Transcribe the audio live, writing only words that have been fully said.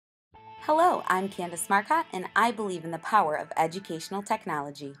Hello, I'm Candace Marcotte, and I believe in the power of educational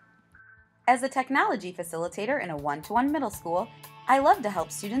technology. As a technology facilitator in a one-to-one middle school, I love to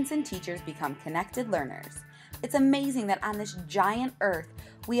help students and teachers become connected learners. It's amazing that on this giant earth,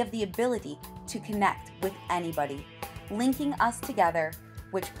 we have the ability to connect with anybody, linking us together,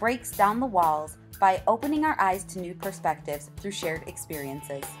 which breaks down the walls by opening our eyes to new perspectives through shared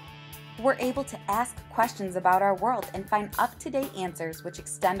experiences. We're able to ask questions about our world and find up-to-date answers which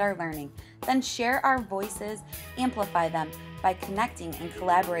extend our learning, then share our voices, amplify them by connecting and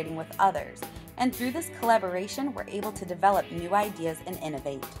collaborating with others. And through this collaboration, we're able to develop new ideas and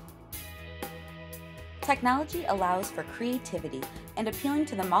innovate. Technology allows for creativity and appealing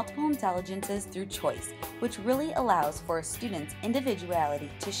to the multiple intelligences through choice, which really allows for a student's individuality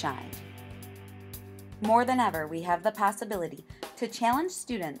to shine. More than ever, we have the possibility to challenge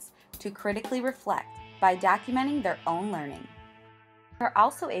students to critically reflect by documenting their own learning. We're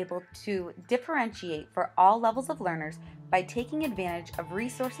also able to differentiate for all levels of learners by taking advantage of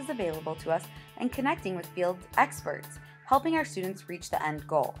resources available to us and connecting with field experts, helping our students reach the end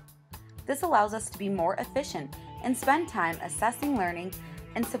goal. This allows us to be more efficient and spend time assessing learning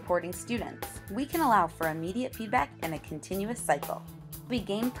and supporting students. We can allow for immediate feedback in a continuous cycle. We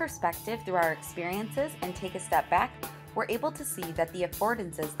gain perspective through our experiences and take a step back. We're able to see that the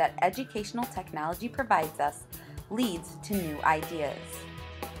affordances that educational technology provides us leads to new ideas.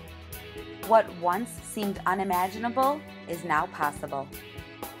 What once seemed unimaginable is now possible.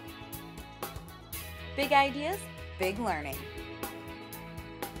 Big ideas, big learning.